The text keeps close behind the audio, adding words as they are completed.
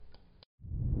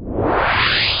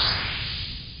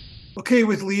Okay,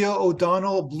 with Leah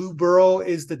O'Donnell, Blue Burrow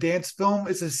is the dance film.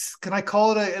 Is this? Can I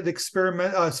call it an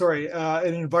experiment?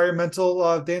 An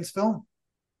environmental dance film.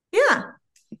 Yeah,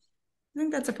 I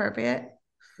think that's appropriate.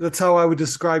 That's how I would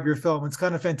describe your film. It's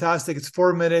kind of fantastic. It's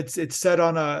 4 minutes. It's set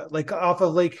on a like off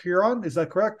of Lake Huron. Is that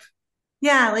correct?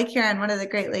 Yeah, Lake Huron, one of the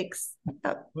Great Lakes.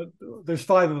 Yep. But there's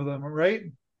five of them, right?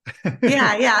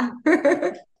 Yeah,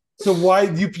 yeah. So why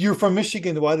you're from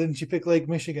Michigan? Why didn't you pick Lake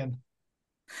Michigan?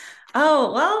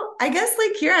 Oh, well, I guess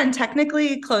Lake Huron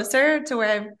technically closer to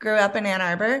where I grew up in Ann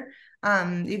Arbor.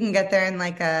 You can get there in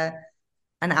like a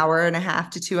an hour and a half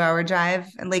to 2 hour drive.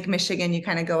 And Lake Michigan, you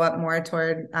kind of go up more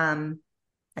toward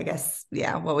I guess,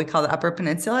 yeah, what we call the Upper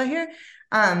Peninsula here.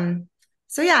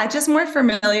 So yeah, just more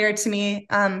familiar to me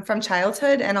from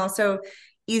childhood and also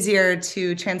easier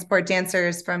to transport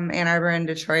dancers from Ann Arbor and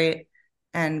Detroit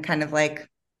and kind of like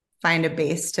find a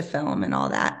base to film and all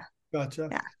that. Gotcha.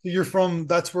 Yeah. So you're from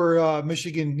that's where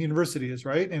Michigan University is,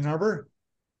 right? Ann Arbor.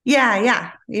 Yeah,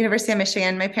 yeah. University of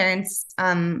Michigan. My parents,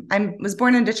 I was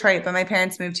born in Detroit, but my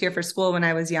parents moved here for school when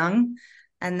I was young.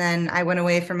 And then I went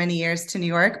away for many years to New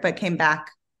York, but came back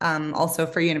also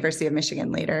for University of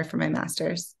Michigan later for my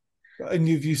master's. And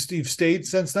you've stayed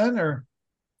since then, or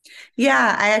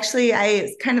Yeah, I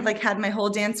kind of like had my whole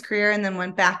dance career and then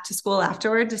went back to school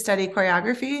afterward to study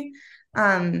choreography.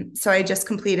 So I just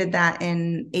completed that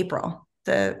in April,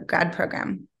 the grad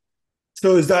program.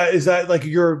 so is that like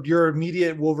your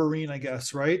immediate Wolverine, I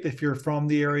guess, right? If you're from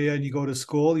the area and you go to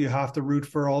school, you have to root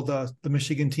for all the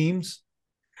Michigan teams.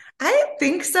 I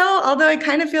think so, although I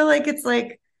kind of feel like it's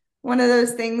like one of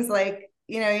those things like,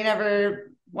 you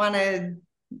never want to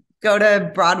go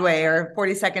to Broadway or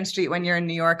 42nd Street when you're in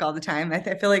New York all the time. I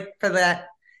feel like for that,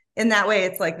 in that way,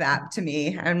 it's like that to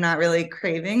me. I'm not really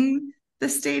craving the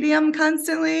stadium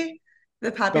constantly. The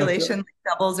Gotcha. population like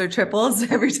doubles or triples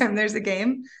every time there's a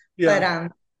game. But Yeah.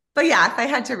 but yeah, if I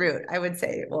had to root, I would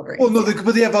say Well, Wolverines. no, Yeah.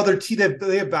 but they have other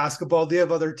they have basketball. They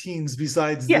have other teams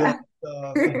besides Yeah.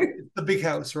 the big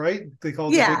house, right? They call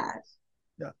it the big. Yeah.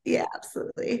 Yeah. Yeah,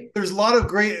 absolutely. There's a lot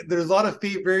of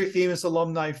very famous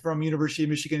alumni from University of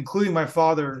Michigan, including my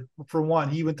father. For one,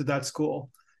 he went to that school.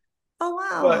 Oh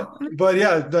But wow.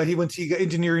 yeah, he went to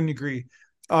engineering degree.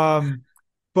 Um, Yeah,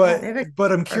 but they have a I'm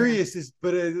program. curious is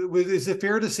it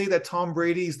fair to say that Tom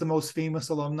Brady is the most famous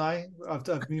alumni of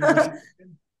University?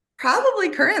 Probably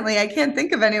currently. I can't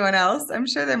think of anyone else. I'm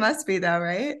sure there must be though,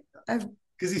 right? I've,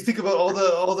 Because you think about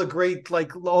all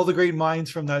the great minds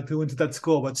from that who went to that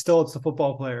school, but still it's the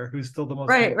football player who's still the most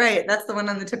right, famous. right. That's the one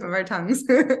on the tip of our tongues.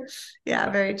 Yeah,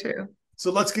 very true.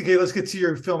 So let's get to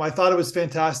your film. I thought it was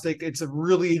fantastic. It's a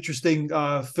really interesting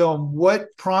film. What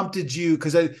prompted you?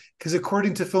 Because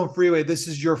according to Film Freeway, this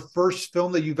is your first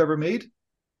film that you've ever made.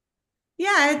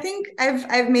 Yeah, I think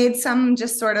I've made some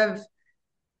just sort of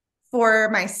for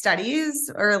my studies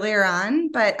earlier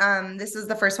on, but this is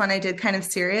the first one I did kind of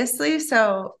seriously.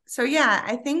 So yeah,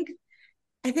 I think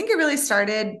it really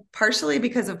started partially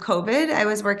because of COVID. I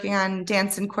was working on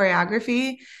dance and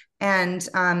choreography, and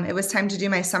it was time to do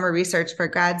my summer research for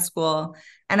grad school.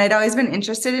 And I'd always been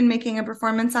interested in making a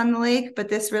performance on the lake, but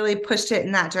this really pushed it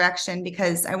in that direction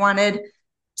because I wanted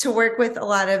to work with a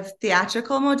lot of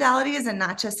theatrical modalities and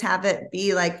not just have it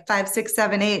be like five, six,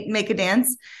 seven, eight, make a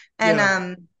dance. And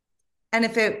Yeah.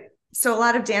 if it so a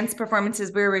lot of dance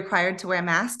performances we were required to wear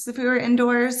masks if we were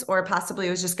indoors or possibly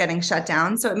it was just getting shut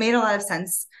down, so it made a lot of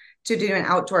sense to do an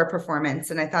outdoor performance,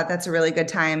 and I thought that's a really good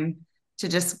time to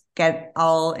just get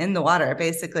all in the water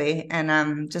basically,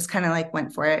 and just kind of like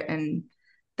went for it, and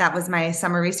that was my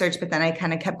summer research, but then I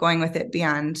kind of kept going with it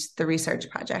beyond the research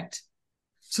project.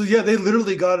 So yeah, they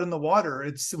literally got in the water.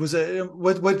 It was a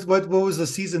what was the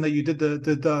season that you did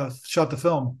the shot the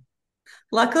film?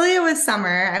 Luckily, it was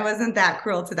summer. I wasn't that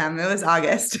cruel to them. It was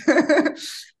August.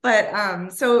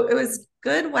 But so it was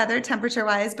good weather temperature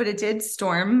wise, but it did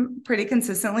storm pretty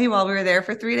consistently while we were there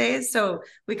for 3 days. So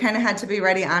we kind of had to be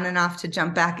ready on and off to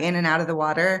jump back in and out of the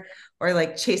water or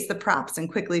like chase the props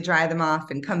and quickly dry them off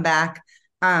and come back.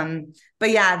 But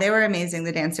yeah, they were amazing.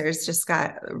 The dancers just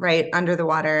got right under the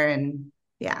water, and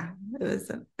yeah, it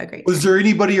was a great Was time. there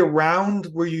anybody around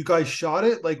where you guys shot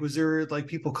it? Like, was there like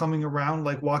people coming around,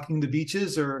 like walking the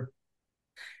beaches, or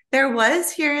There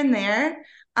was here and there.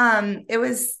 It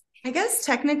was, I guess,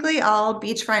 technically all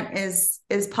beachfront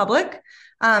is public.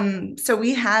 So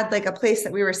we had like a place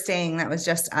that we were staying that was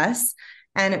just us,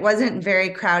 and it wasn't very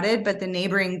crowded, but the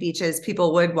neighboring beaches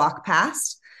people would walk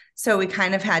past. So we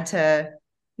kind of had to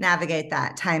navigate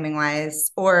that timing wise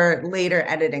or later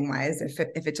editing wise if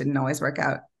it didn't always work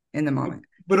out in the moment.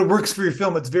 but it works for your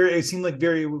film. It seemed like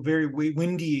very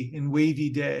windy and wavy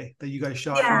day that you guys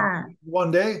shot in Yeah. one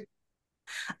day.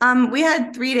 We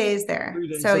had 3 days there. 3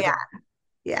 days. So Okay. yeah,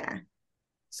 yeah.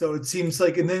 So it seems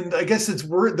like, and then I guess it's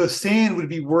worse. The sand would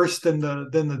be worse than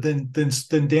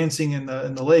than dancing in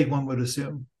the lake. One would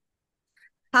assume.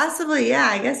 Possibly, yeah.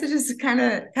 I guess it just kind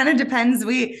of depends.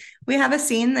 We have a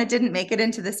scene that didn't make it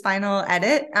into this final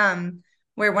edit,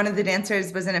 where one of the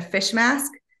dancers was in a fish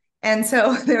mask. And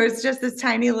so there was just this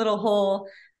tiny little hole,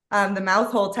 the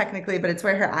mouth hole technically, but it's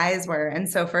where her eyes were. And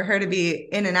so for her to be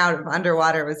in and out of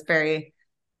underwater was very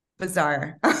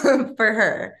bizarre for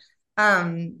her,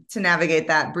 to navigate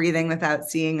that breathing without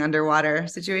seeing underwater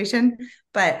situation.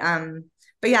 But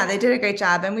yeah, they did a great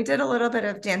job. And we did a little bit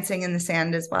of dancing in the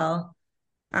sand as well.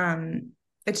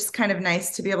 It's just kind of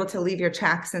nice to be able to leave your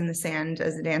tracks in the sand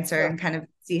as a dancer Yeah. and kind of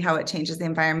see how it changes the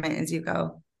environment as you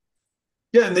go.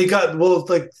 Yeah, and they got, well,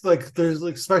 like there's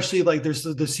like, especially like there's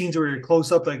the scenes where you're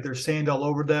close up, like there's sand all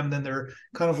over them, and then they're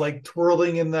kind of like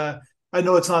twirling in the. I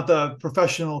know it's not the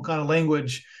professional kind of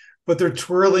language, but they're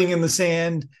twirling in the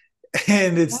sand,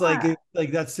 and it's like Yeah.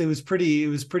 it was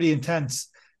pretty intense.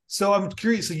 So I'm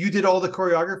curious. So you did all the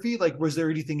choreography? Like, was there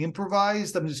anything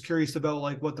improvised? I'm just curious about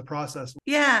like what the process was.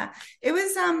 Yeah, it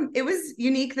was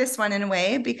unique this one in a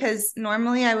way because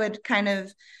normally I would kind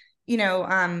of,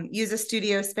 use a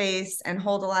studio space and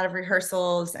hold a lot of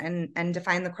rehearsals and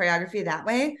define the choreography that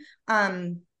way.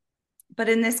 But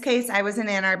in this case, I was in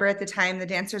Ann Arbor at the time. The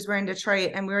dancers were in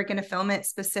Detroit, and we were going to film it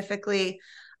specifically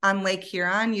on Lake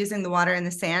Huron using the water and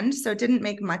the sand. So it didn't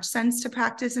make much sense to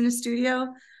practice in a studio,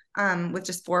 with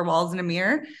just four walls and a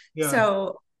mirror. Yeah,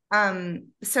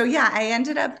 So yeah, I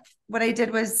ended up, what I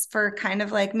did was for kind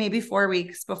of like maybe 4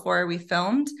 weeks before we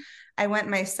filmed, I went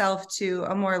myself to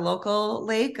a more local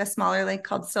lake, a smaller lake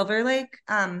called Silver Lake,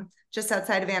 just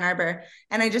outside of Ann Arbor.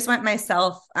 And I just went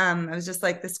myself. I was just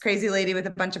like this crazy lady with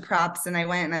a bunch of props. And I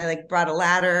went and I like brought a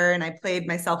ladder and I played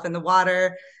myself in the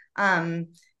water.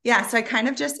 Yeah, so I kind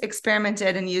of just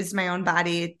experimented and used my own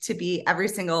body to be every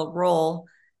single role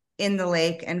in the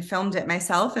lake and filmed it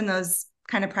myself in those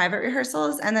kind of private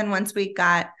rehearsals. And then once we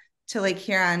got to Lake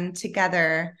Huron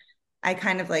together, I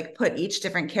kind of like put each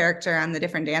different character on the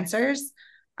different dancers.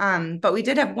 But we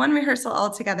did have one rehearsal all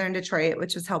together in Detroit,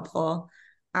 which was helpful.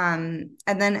 And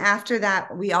then after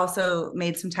that, we also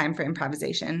made some time for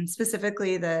improvisation,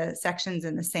 specifically the sections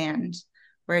in the sand,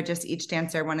 where just each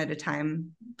dancer one at a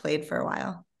time played for a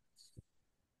while.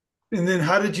 and then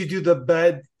how did you do the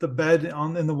bed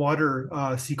on in the water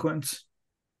sequence?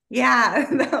 Yeah,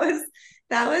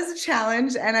 that was a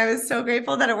challenge, and I was so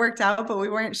grateful that it worked out, but we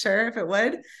weren't sure if it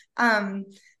would. Um,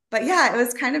 but yeah, it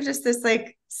was kind of just this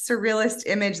like surrealist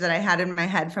image that I had in my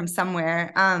head from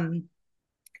somewhere.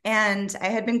 And I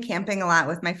had been camping a lot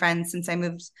with my friends since I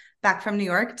moved back from New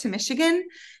York to Michigan.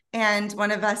 And one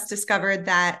of us discovered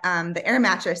that the air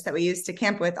mattress that we used to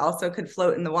camp with also could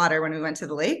float in the water when we went to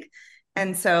the lake.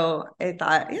 And so I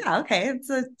thought, yeah, okay, it's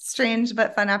a strange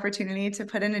but fun opportunity to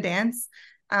put in a dance.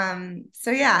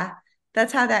 So yeah,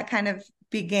 that's how that kind of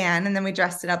began. And then we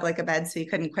dressed it up like a bed so you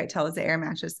couldn't quite tell it was the air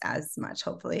mattress as much,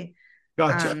 hopefully.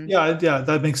 Gotcha. Um, Yeah, yeah,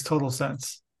 that makes total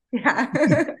sense.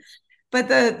 yeah. But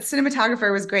the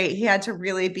cinematographer was great. He had to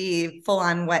really be full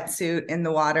on wetsuit in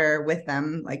the water with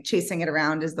them, like chasing it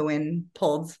around as the wind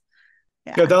pulled.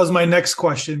 Yeah, Yeah. that was my next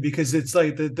question because it's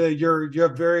like you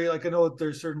have very, like, I know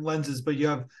there's certain lenses, but you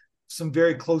have some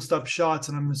very close up shots,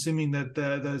 and I'm assuming that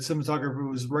the cinematographer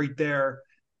was right there,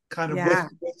 kind of Yeah.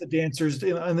 with the dancers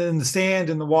and in the sand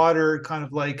and the water, kind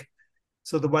of like,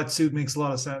 so the wetsuit makes a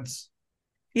lot of sense.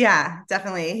 Yeah,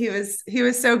 definitely. He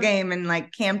was so game and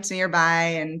like camped nearby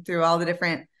and through all the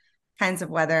different kinds of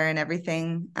weather and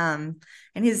everything. And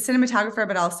he's a cinematographer,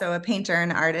 but also a painter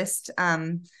and artist.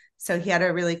 So he had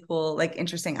a really cool, like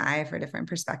interesting eye for different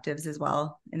perspectives as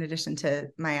well, in addition to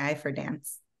my eye for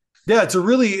dance. Yeah, it's a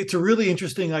really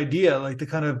interesting idea, like to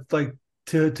kind of like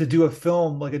to do a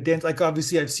film like a dance. Like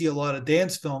obviously, I've seen a lot of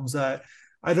dance films that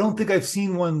I don't think I've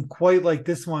seen one quite like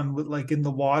this one with like in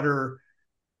the water.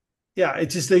 Yeah,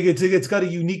 it's just like it's got a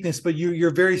uniqueness, but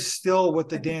you're very still with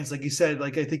the dance, like you said.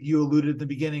 Like I think you alluded in the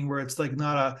beginning, where it's like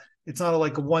not a it's not a,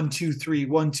 like a 1 2 3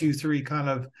 1 2 3 kind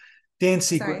of dance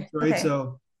sequence, Sorry. right? Okay.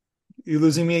 So you're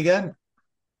losing me again.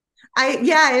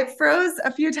 Yeah, it froze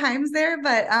a few times there,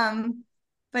 but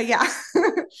yeah.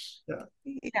 Yeah.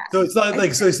 Yeah. So it's not I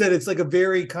like, so I said it's like a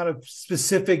very kind of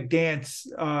specific dance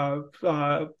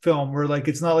film where like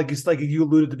it's like you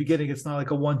alluded at the beginning, it's not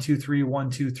like a 1 2 3 1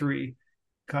 2 3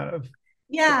 kind of.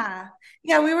 Yeah.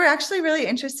 Yeah, we were actually really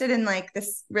interested in like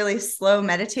this really slow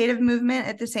meditative movement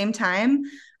at the same time.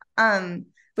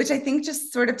 Which I think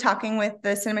just sort of talking with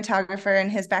the cinematographer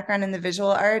and his background in the visual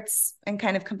arts and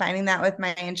kind of combining that with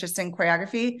my interest in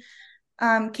choreography,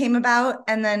 came about.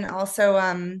 And then also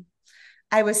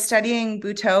I was studying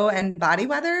Butoh and body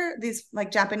weather, these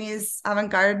like Japanese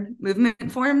avant-garde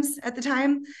movement forms at the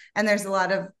time. And there's a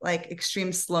lot of like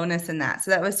extreme slowness in that.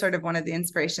 So that was sort of one of the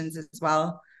inspirations as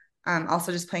well.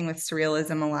 Also just playing with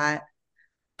surrealism a lot.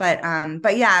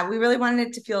 But yeah, we really wanted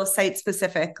it to feel site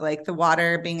specific, like the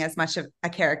water being as much of a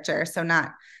character. So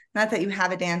not that you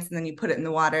have a dance and then you put it in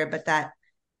the water, but that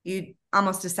you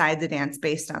almost decide the dance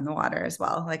based on the water as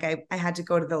well. Like I had to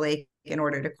go to the lake in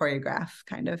order to choreograph,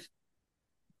 kind of.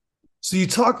 So you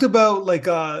talked about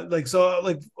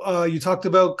you talked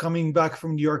about coming back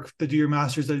from New York to do your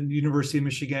master's at the University of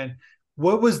Michigan.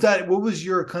 What was that? What was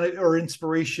your kind of or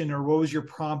inspiration, or what was your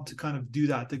prompt to kind of do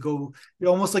that? To go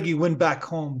almost like you went back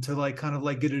home to like kind of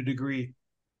like get a degree.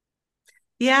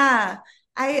 Yeah.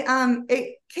 I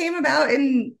it came about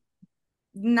in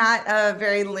not a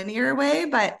very linear way,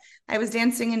 but I was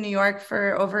dancing in New York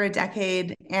for over a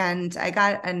decade and I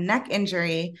got a neck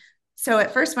injury. So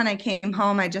at first, when I came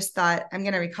home, I just thought I'm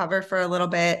going to recover for a little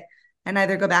bit and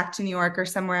either go back to New York or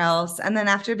somewhere else. And then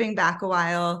after being back a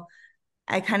while,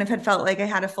 I kind of had felt like I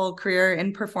had a full career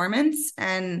in performance.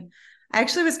 And I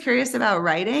actually was curious about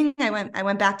writing. I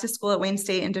went back to school at Wayne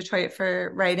State in Detroit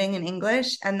for writing and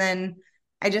English. And then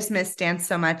I just missed dance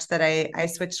so much that I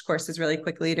switched courses really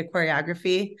quickly to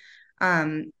choreography.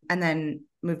 And then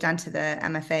moved on to the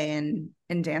MFA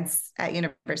in dance at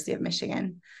University of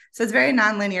Michigan. So it's very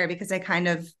nonlinear because I kind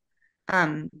of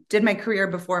did my career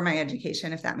before my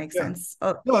education, if that makes Yeah. sense.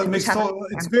 Oh, No, it which makes happened. total.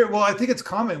 It's very well. I think it's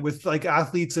common with like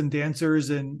athletes and dancers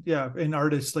and and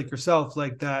artists like yourself,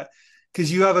 like that,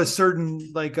 because you have a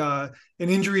certain like an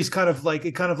injury is kind of like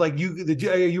it kind of like are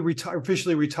you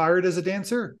officially retired as a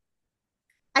dancer?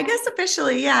 I guess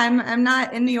officially, yeah, I'm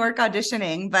not in New York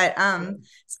auditioning, but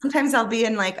sometimes I'll be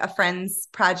in like a friend's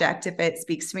project if it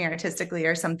speaks to me artistically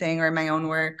or something or my own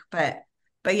work.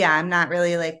 But yeah, I'm not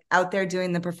really like out there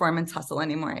doing the performance hustle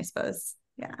anymore, I suppose.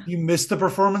 Yeah. You missed the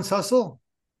performance hustle.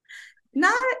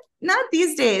 Not not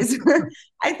these days.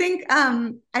 I think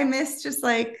I miss just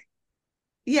like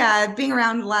yeah, being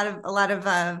around a lot of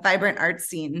vibrant art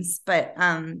scenes, but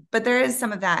there is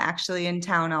some of that actually in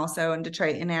town also in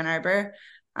Detroit and Ann Arbor.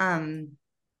 Um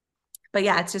but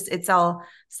yeah, it's all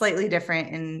slightly different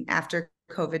in after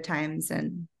COVID times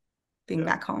and being Yeah.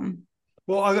 back home.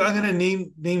 Well, I'm gonna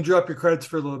name drop your credits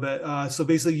for a little bit. So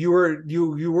basically, you were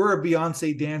a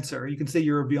Beyonce dancer. You can say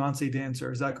you're a Beyonce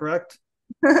dancer. Is that correct?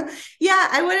 Yeah,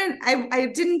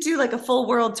 I didn't do like a full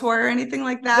world tour or anything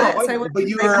like No, that. I So I know, wouldn't but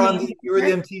be like a main you were the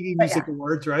dancer. MTV But yeah. Music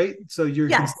Awards, right? So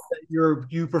Yes.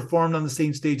 you performed on the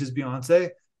same stage as Beyonce.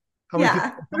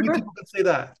 Yeah. How many people can say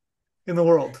that in the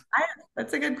world? I,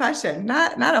 that's a good question.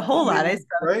 Not a whole lot, I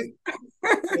Right?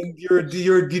 suppose. And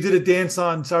you did a dance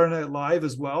on Saturday Night Live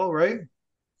as well, right?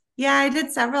 Yeah, I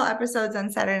did several episodes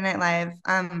on Saturday Night Live.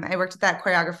 I worked with that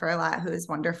choreographer a lot, who is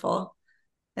wonderful.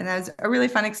 And that was a really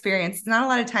fun experience. It's not a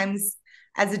lot of times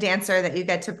as a dancer that you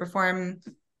get to perform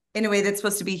in a way that's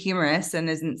supposed to be humorous and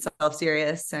isn't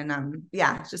self-serious. And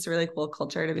yeah, it's just a really cool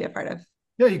culture to be a part of.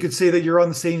 Yeah, you could say that you're on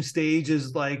the same stage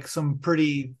as like some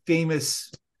pretty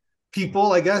famous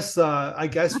people, I guess from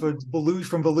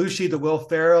Belushi to Will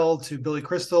Ferrell to Billy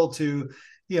Crystal to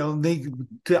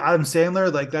to Adam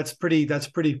Sandler. Like that's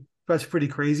pretty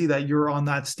crazy that you're on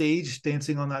that stage,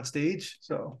 dancing on that stage.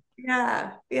 So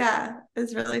Yeah,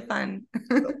 it's really fun.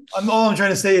 all I'm trying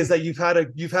to say is that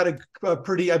a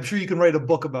pretty. I'm sure you can write a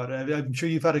book about it. I'm sure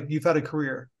you've had a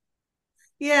career.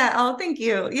 Yeah. Oh, thank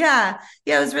you. Yeah.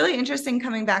 Yeah. It was really interesting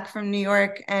coming back from New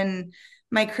York, and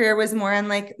my career was more on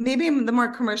like maybe the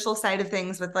more commercial side of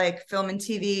things with like film and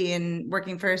TV and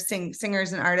working for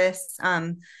singers and artists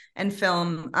and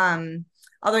film.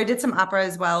 Although I did some opera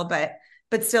as well, but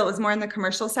still it was more on the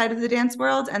commercial side of the dance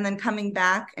world. And then coming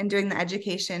back and doing the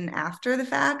education after the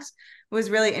fact was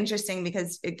really interesting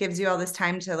because it gives you all this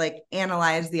time to like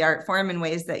analyze the art form in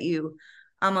ways that you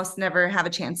almost never have a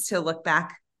chance to look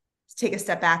back, take a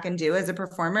step back and do as a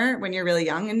performer when you're really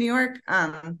young in New York.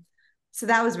 So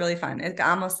that was really fun. It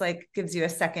almost like gives you a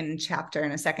second chapter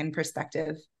and a second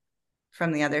perspective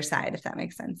from the other side, if that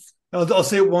makes sense. I'll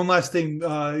say one last thing.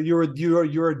 You're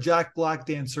a Jack Black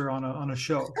dancer on a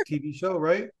show, TV show,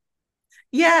 right?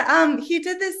 Yeah, he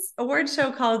did this award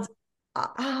show called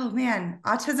oh man,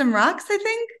 Autism Rocks, I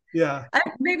think. Yeah.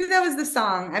 Maybe that was the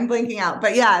song. I'm blanking out.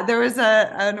 But yeah, there was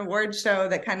an award show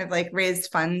that kind of like raised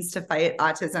funds to fight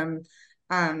autism.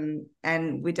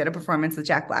 And we did a performance with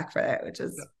Jack Black for it, which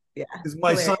is yeah, Because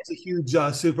my hilarious. son's a huge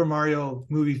Super Mario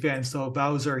movie fan, so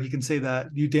Bowser, he can say that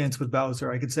you dance with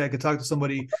Bowser. I could talk to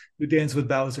somebody who danced with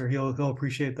Bowser. He'll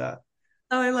appreciate that.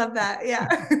 Oh, I love that. Yeah.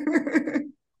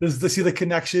 there's to see the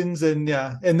connections, and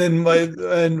yeah, and then my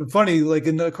and funny, like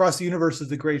in Across the Universe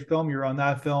is a great film. You're on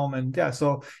that film, and yeah,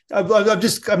 so I'm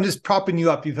just propping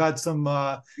you up. You've had some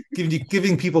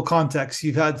giving people context.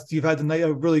 You've had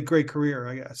a really great career,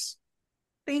 I guess.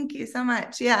 Thank you so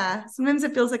much. Yeah. Sometimes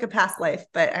it feels like a past life,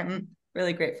 but I'm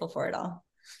really grateful for it all.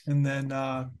 And then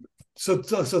so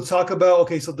talk about,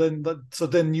 okay, so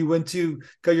then you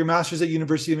got your master's at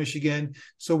University of Michigan.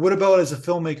 So what about as a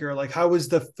filmmaker? Like, how was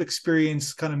the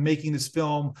experience kind of making this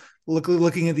film,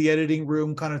 looking at the editing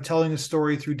room, kind of telling a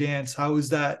story through dance? How was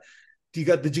that?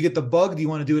 Did you get the bug? Do you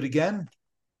want to do it again?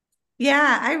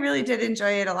 Yeah, I really did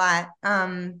enjoy it a lot.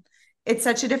 It's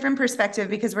such a different perspective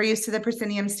because we're used to the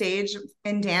proscenium stage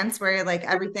in dance where like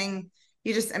everything,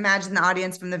 you just imagine the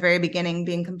audience from the very beginning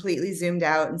being completely zoomed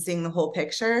out and seeing the whole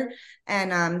picture.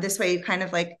 And this way you kind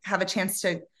of like have a chance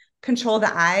to control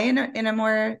the eye in a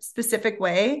more specific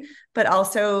way, but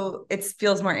also it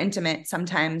feels more intimate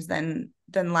sometimes than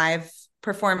live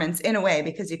performance in a way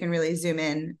because you can really zoom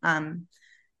in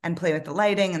and play with the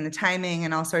lighting and the timing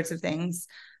and all sorts of things.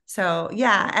 So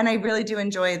yeah, and I really do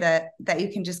enjoy that you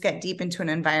can just get deep into an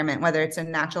environment, whether it's a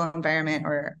natural environment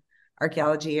or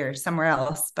archaeology or somewhere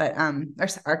else, but or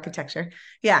architecture.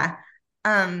 Yeah.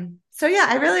 So yeah,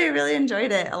 I really, really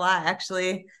enjoyed it a lot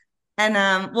actually. And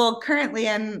well, currently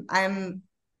I'm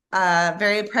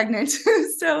very pregnant.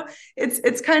 So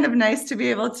it's kind of nice to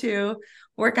be able to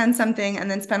work on something and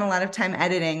then spend a lot of time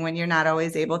editing when you're not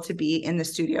always able to be in the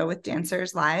studio with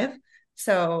dancers live.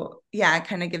 So yeah, it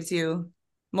kind of gives you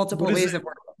What multiple is ways it? of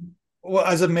working. Well,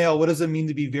 as a male, what does it mean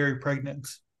to be very pregnant?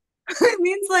 It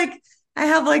means like I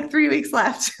have like 3 weeks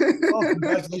left. Oh,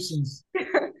 congratulations!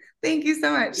 Thank you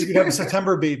so much. You could have a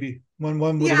September baby. One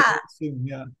would have Yeah, soon.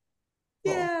 Yeah.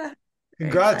 Well, yeah.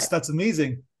 Very congrats. excited. That's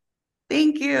amazing.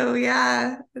 Thank you.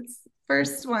 Yeah, it's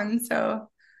first one, so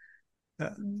Yeah.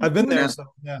 I've been who there, knows? so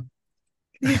yeah.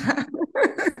 Yeah.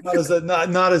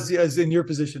 Not as in your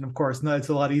position, of course. No, it's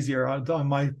a lot easier on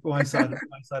my side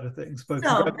of things. But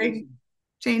So big congratulations.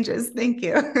 changes. Thank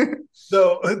you.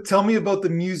 So tell me about the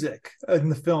music in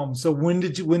the film. So when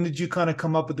did you kind of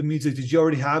come up with the music? Did you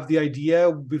already have the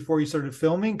idea before you started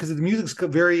filming? Because the music's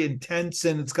very intense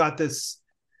and it's got this.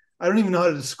 I don't even know how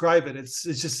to describe it.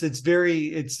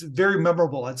 It's very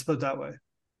memorable. Let's put it that way.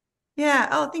 Yeah.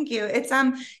 Oh, thank you. It's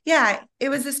yeah, it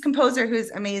was this composer who's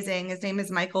amazing. His name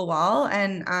is Michael Wall,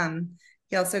 and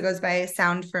he also goes by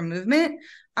Sound for Movement.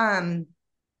 Um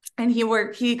and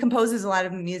he composes a lot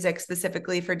of music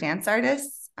specifically for dance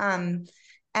artists. And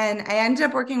I ended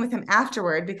up working with him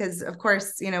afterward because of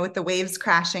course, with the waves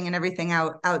crashing and everything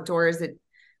outdoors, it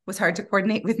was hard to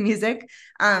coordinate with music.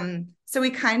 So we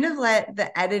kind of let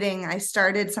the editing, I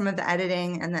started some of the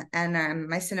editing, and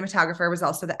my cinematographer was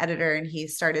also the editor, and he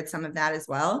started some of that as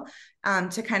well,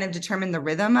 to kind of determine the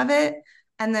rhythm of it.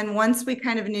 And then once we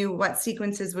kind of knew what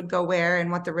sequences would go where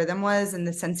and what the rhythm was and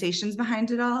the sensations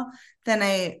behind it all, then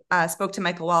I spoke to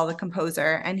Michael Wall, the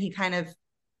composer, and he kind of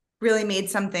really made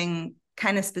something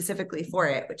kind of specifically for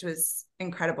it, which was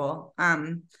incredible.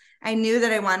 I knew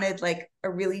that I wanted like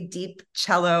a really deep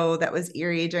cello that was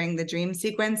eerie during the dream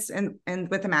sequence and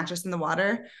with the mattress in the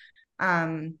water.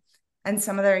 And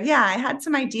some other, yeah, I had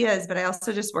some ideas, but I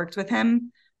also just worked with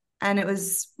him and it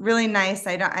was really nice.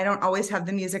 I don't always have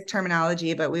the music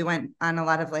terminology, but we went on a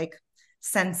lot of like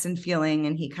sense and feeling,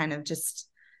 and he kind of just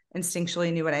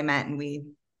instinctually knew what I meant, and we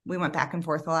went back and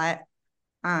forth a lot.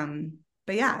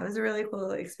 But yeah, it was a really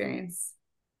cool experience.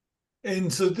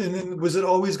 And then was it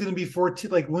always going to be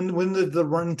 14? Like when did the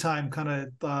running time kind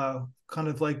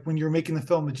of like when you were making the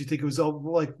film, did you think it was all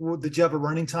like, did you have a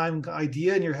running time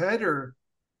idea in your head or?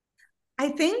 I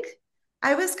think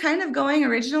I was kind of going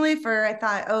originally for, I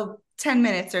thought, oh, 10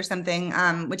 minutes or something,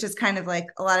 which is kind of like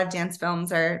a lot of dance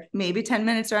films are maybe 10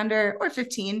 minutes or under or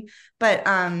 15. But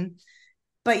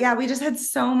yeah, we just had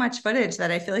so much footage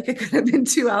that I feel like it could have been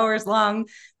 2 hours long.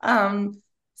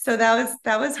 So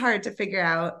that was hard to figure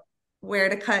out where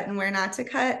to cut and where not to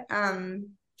cut.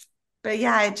 But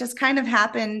yeah, it just kind of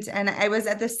happened. And I was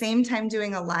at the same time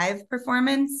doing a live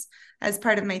performance as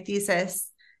part of my thesis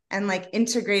and like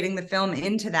integrating the film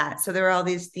into that. So there were all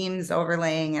these themes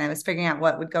overlaying, and I was figuring out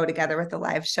what would go together with the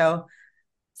live show.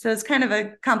 So it's kind of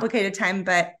a complicated time,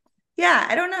 but yeah,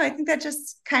 I don't know. I think that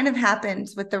just kind of happened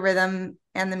with the rhythm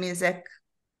and the music.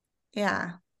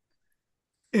 Yeah.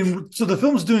 And so the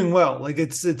film's doing well. Like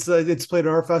it's played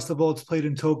at our festival. It's played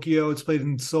in Tokyo. It's played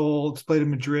in Seoul. It's played in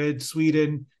Madrid,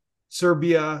 Sweden,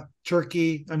 Serbia,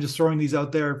 Turkey. I'm just throwing these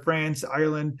out there. France,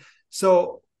 Ireland.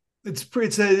 So it's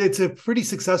a pretty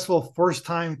successful first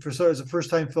time as a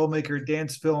first time filmmaker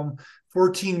dance film.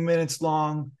 14 minutes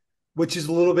long. which is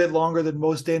a little bit longer than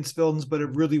most dance films, but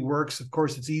it really works. Of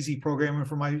course, it's easy programming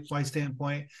from my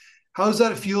standpoint. How does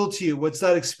that feel to you? What's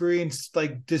that experience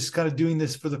like, just kind of doing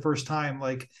this for the first time?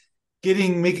 Like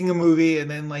making a movie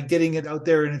and then like getting it out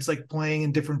there and it's like playing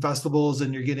in different festivals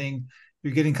and you're getting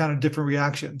kind of different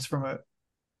reactions from it.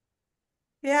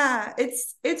 Yeah,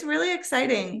 it's really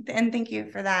exciting, and thank you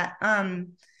for that.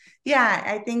 Yeah,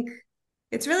 I think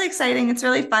it's really exciting. It's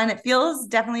really fun. It feels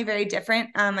definitely very different.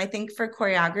 I think for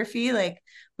choreography, like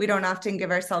we don't often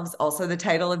give ourselves also the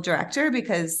title of director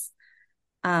because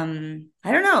I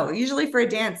don't know, usually for a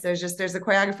dance there's a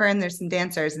choreographer and there's some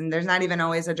dancers and there's not even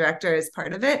always a director as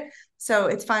part of it. So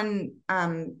it's fun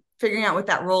figuring out what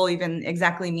that role even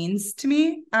exactly means to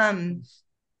me.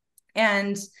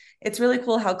 And it's really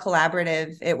cool how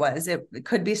collaborative it was. It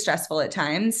could be stressful at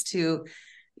times to,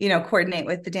 coordinate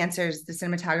with the dancers, the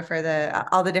cinematographer, the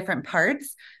all the different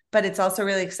parts. But it's also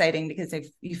really exciting because if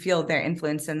you feel their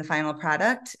influence in the final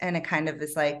product, and it kind of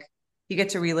is like you get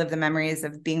to relive the memories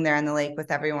of being there on the lake with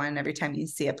everyone every time you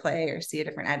see a play or see a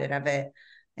different edit of it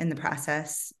in the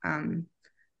process.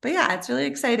 But yeah, it's really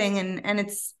exciting, and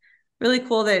it's really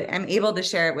cool that I'm able to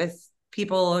share it with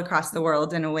people across the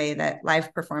world in a way that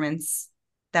live performance,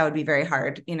 that would be very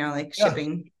hard, like Yeah.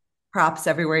 shipping props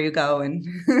everywhere you go and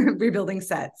rebuilding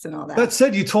sets and all That that.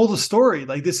 said, you told a story.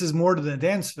 Like this is more than a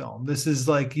dance film. This is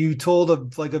like you told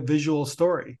a visual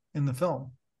story in the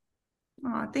film.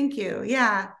 Oh, thank you.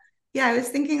 Yeah. Yeah. I was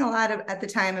thinking a lot at the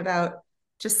time about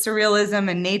just surrealism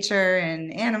and nature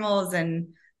and animals.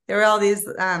 And there were all these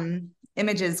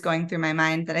images going through my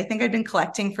mind that I think I'd been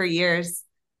collecting for years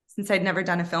since I'd never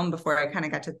done a film before. I kind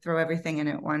of got to throw everything in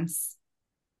at once.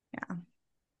 Yeah.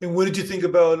 And what did you think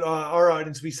about our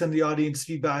audience? We send the audience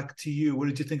feedback to you. What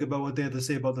did you think about what they had to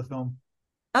say about the film?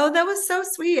 Oh, that was so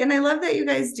sweet. And I love that you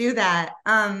guys do that.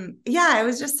 Yeah, it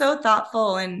was just so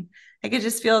thoughtful, and I could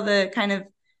just feel the kind of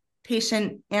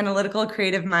patient, analytical,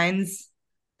 creative minds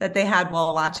that they had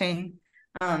while watching.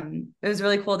 It was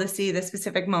really cool to see the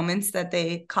specific moments that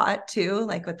they caught too,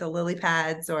 like with the lily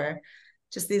pads or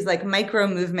just these like micro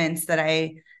movements that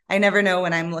I never know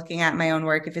when I'm looking at my own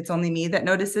work if it's only me that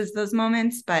notices those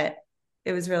moments, but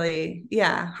it was really,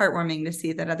 yeah, heartwarming to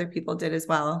see that other people did as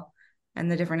well and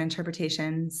the different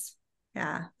interpretations.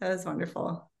 Yeah, that was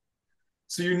wonderful.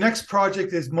 So your next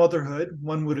project is motherhood,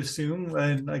 one would assume,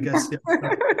 and I guess yeah,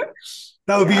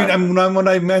 that would be. Yeah. I mean, what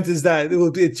I meant is that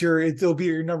it'll be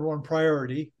your number one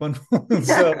priority.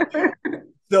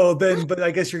 So then, but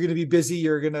I guess you're going to be busy.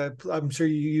 I'm sure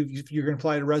you're going to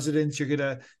apply to residence. You're going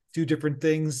to do different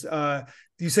things.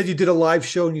 You said you did a live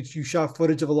show and you shot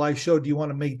footage of a live show. Do you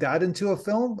want to make that into a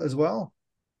film as well?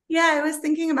 Yeah, I was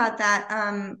thinking about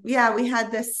that. Yeah, we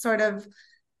had this sort of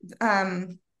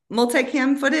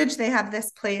multicam footage. They have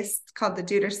this place called the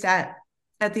Duderstadt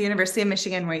at the University of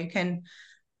Michigan where you can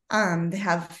they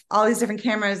have all these different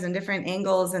cameras and different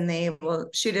angles, and they will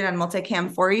shoot it on multicam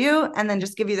for you and then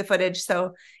just give you the footage.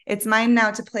 So it's mine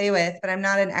now to play with, but I'm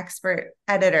not an expert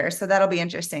editor. So that'll be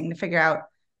interesting to figure out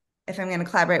if I'm going to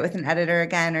collaborate with an editor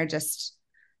again or just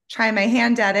try my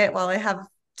hand at it while I have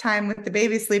time with the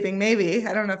baby sleeping. Maybe.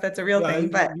 I don't know if that's a real Yeah, thing,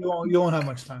 but you won't have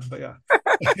much time, but yeah,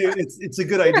 it's a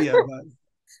good idea.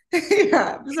 But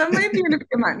yeah, so it might be in a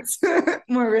few months,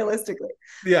 more realistically.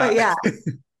 yeah, But yeah,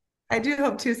 I do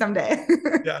hope to someday.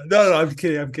 yeah. No, I'm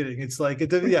kidding. I'm kidding. It's like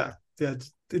yeah, yeah.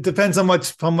 It depends how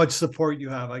much support you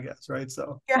have, I guess, right?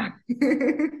 So, Yeah.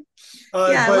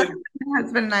 Yeah, but luckily my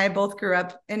husband and I both grew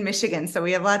up in Michigan, so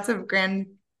we have lots of oh,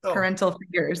 grandparental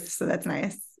figures. So that's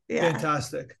nice. Yeah.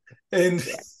 fantastic. And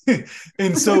Yeah.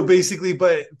 and so basically,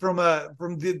 but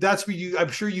that's where I'm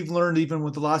sure you've learned even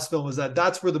with the last film is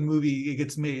that's where the movie it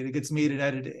gets made. It gets made in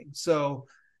editing. So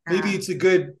maybe Yeah. it's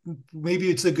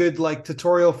a good like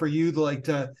tutorial for you to like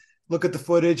to look at the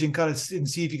footage and kind of and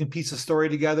see if you can piece a story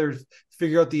together,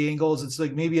 figure out the angles. It's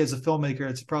like maybe as a filmmaker,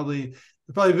 it's probably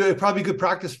good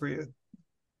practice for you.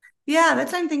 Yeah,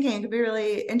 that's what I'm thinking. It could be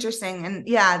really interesting. And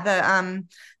yeah,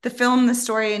 the film, the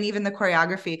story, and even the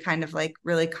choreography kind of like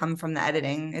really come from the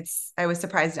editing. I was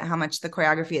surprised at how much the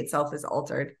choreography itself is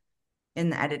altered in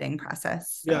the editing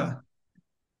process. So Yeah,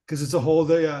 because it's a whole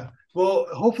day. Yeah. Well,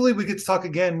 hopefully we get to talk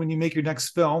again when you make your next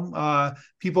film.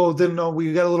 People didn't know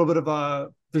we got a little bit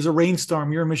of there's a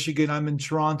rainstorm. You're in Michigan, I'm in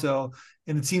Toronto,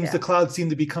 and it seems yeah. the clouds seem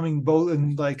to be coming both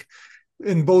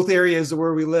in both areas of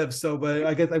where we live. So, but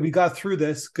I guess we got through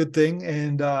this, good thing,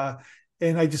 and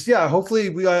I just yeah,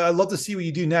 hopefully I love to see what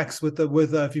you do next with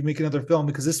if you make another film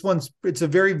because it's a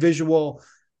very visual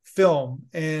film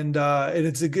and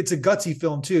it's a gutsy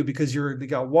film too because you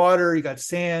got water, you got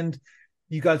sand,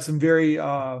 you got some very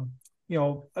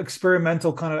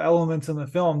experimental kind of elements in the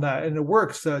film and it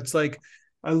works. So it's like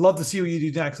I love to see what you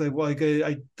do next.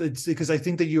 It's because I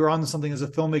think that you're on to something as a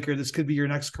filmmaker. This could be your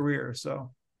next career.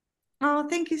 So, Oh,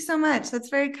 thank you so much. That's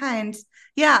very kind.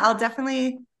 Yeah, I'll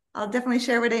definitely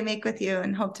share what I make with you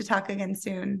and hope to talk again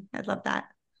soon. I'd love that.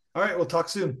 all right, we'll talk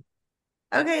soon.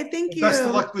 Okay, thank Best of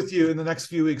you. luck with you in the next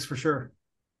few weeks for sure.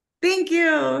 Thank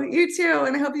you. You too.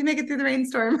 And I hope you make it through the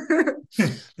rainstorm.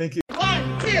 Thank you.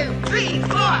 1, 2, 3, 4,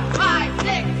 5,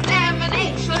 6, 7,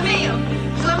 8, Schlemiel,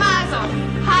 Schlemazel,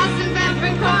 Hasendampf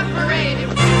and Korn,